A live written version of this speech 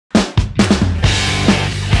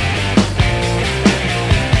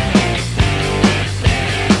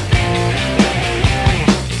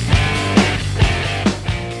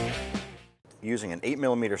using an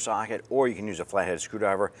 8mm socket, or you can use a flathead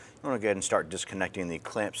screwdriver. You want to go ahead and start disconnecting the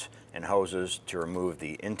clamps and hoses to remove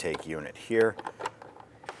the intake unit here.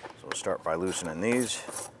 So we'll start by loosening these.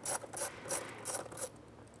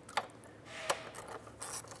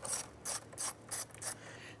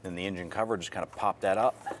 Then the engine cover, just kind of pop that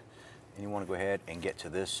up. And you want to go ahead and get to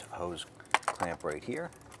this hose clamp right here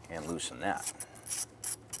and loosen that.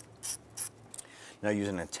 Now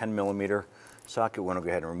using a 10mm socket, we want to go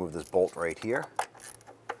ahead and remove this bolt right here.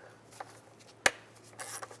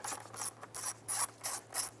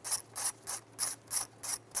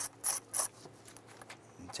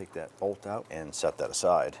 And take that bolt out and set that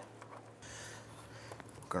aside.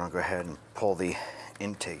 We're going to go ahead and pull the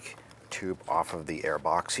intake tube off of the air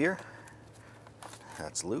box here.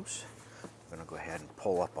 That's loose. I'm going to go ahead and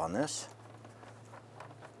pull up on this.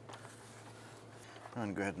 I'm going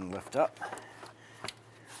to go ahead and lift up.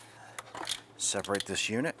 Separate this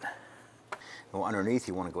unit. Go underneath,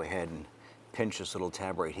 you want to go ahead and pinch this little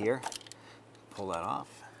tab right here. Pull that off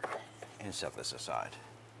and set this aside.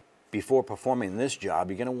 Before performing this job,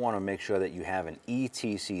 you're going to want to make sure that you have an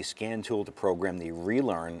ETC scan tool to program the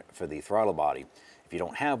relearn for the throttle body. If you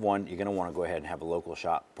don't have one, you're going to want to go ahead and have a local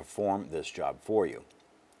shop perform this job for you.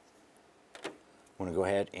 You want to go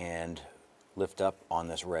ahead and lift up on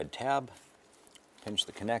this red tab, pinch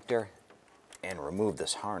the connector, and remove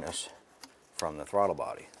this harness from the throttle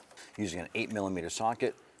body. Using an 8mm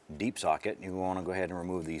socket, deep socket, you want to go ahead and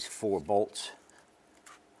remove these 4 bolts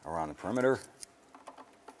around the perimeter.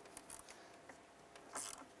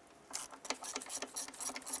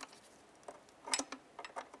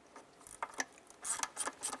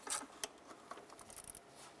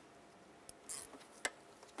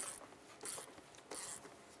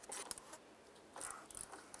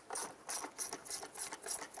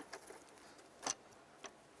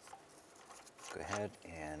 Go ahead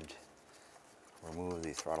and remove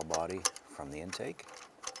the throttle body from the intake.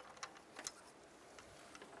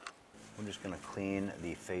 I'm just going to clean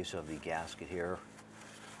the face of the gasket here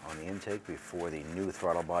on the intake before the new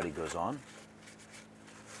throttle body goes on.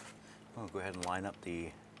 I'll go ahead and line up the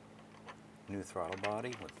new throttle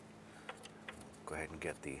body. Go ahead and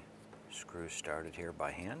get the screws started here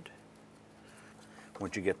by hand.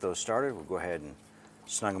 Once you get those started, we'll go ahead and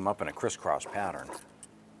snug them up in a crisscross pattern.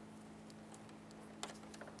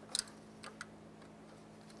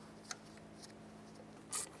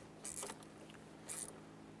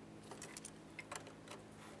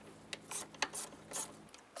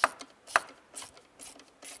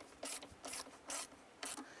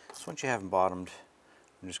 So once you have them bottomed,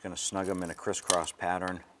 I'm just going to snug them in a crisscross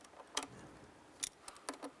pattern.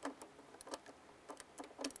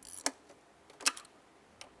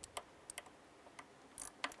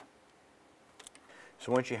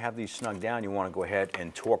 So once you have these snug down, you want to go ahead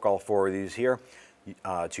and torque all 4 of these here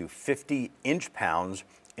to 50 inch-pounds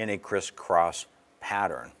in a crisscross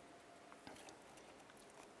pattern.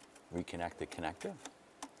 Reconnect the connector,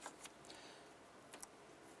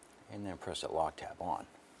 and then press that lock tab on.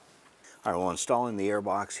 All right, well, installing the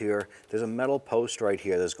airbox here, there's a metal post right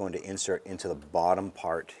here that's going to insert into the bottom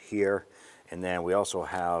part here, and then we also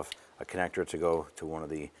have a connector to go to one of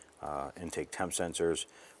the intake temp sensors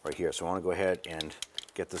right here. So I want to go ahead and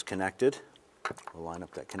get this connected. We'll line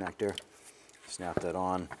up that connector, snap that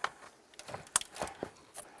on,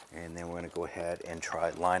 and then we're going to go ahead and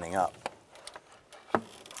try lining up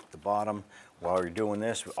the bottom. While you're doing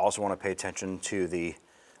this, we also want to pay attention to the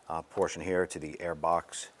portion here, to the air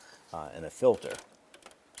box and the filter.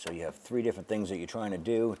 So you have 3 different things that you're trying to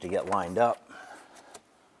do to get lined up.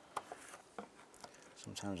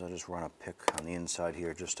 Sometimes I'll just run a pick on the inside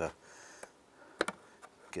here just to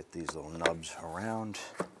get these little nubs around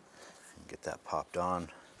and get that popped on.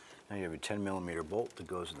 Now you have your 10mm bolt that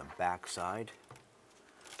goes in the back side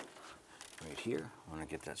right here. I want to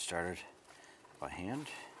get that started by hand.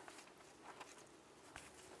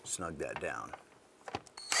 Snug that down.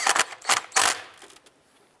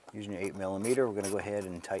 Using your 8mm, we're going to go ahead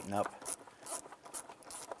and tighten up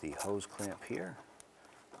the hose clamp here.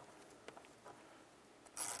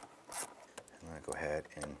 I'm going to go ahead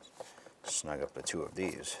and snug up the 2 of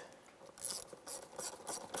these.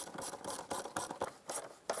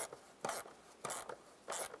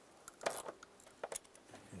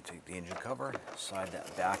 And take the engine cover, slide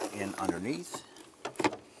that back in underneath.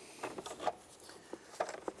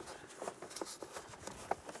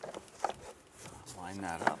 Line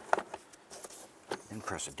that up and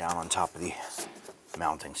press it down on top of the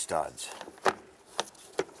mounting studs.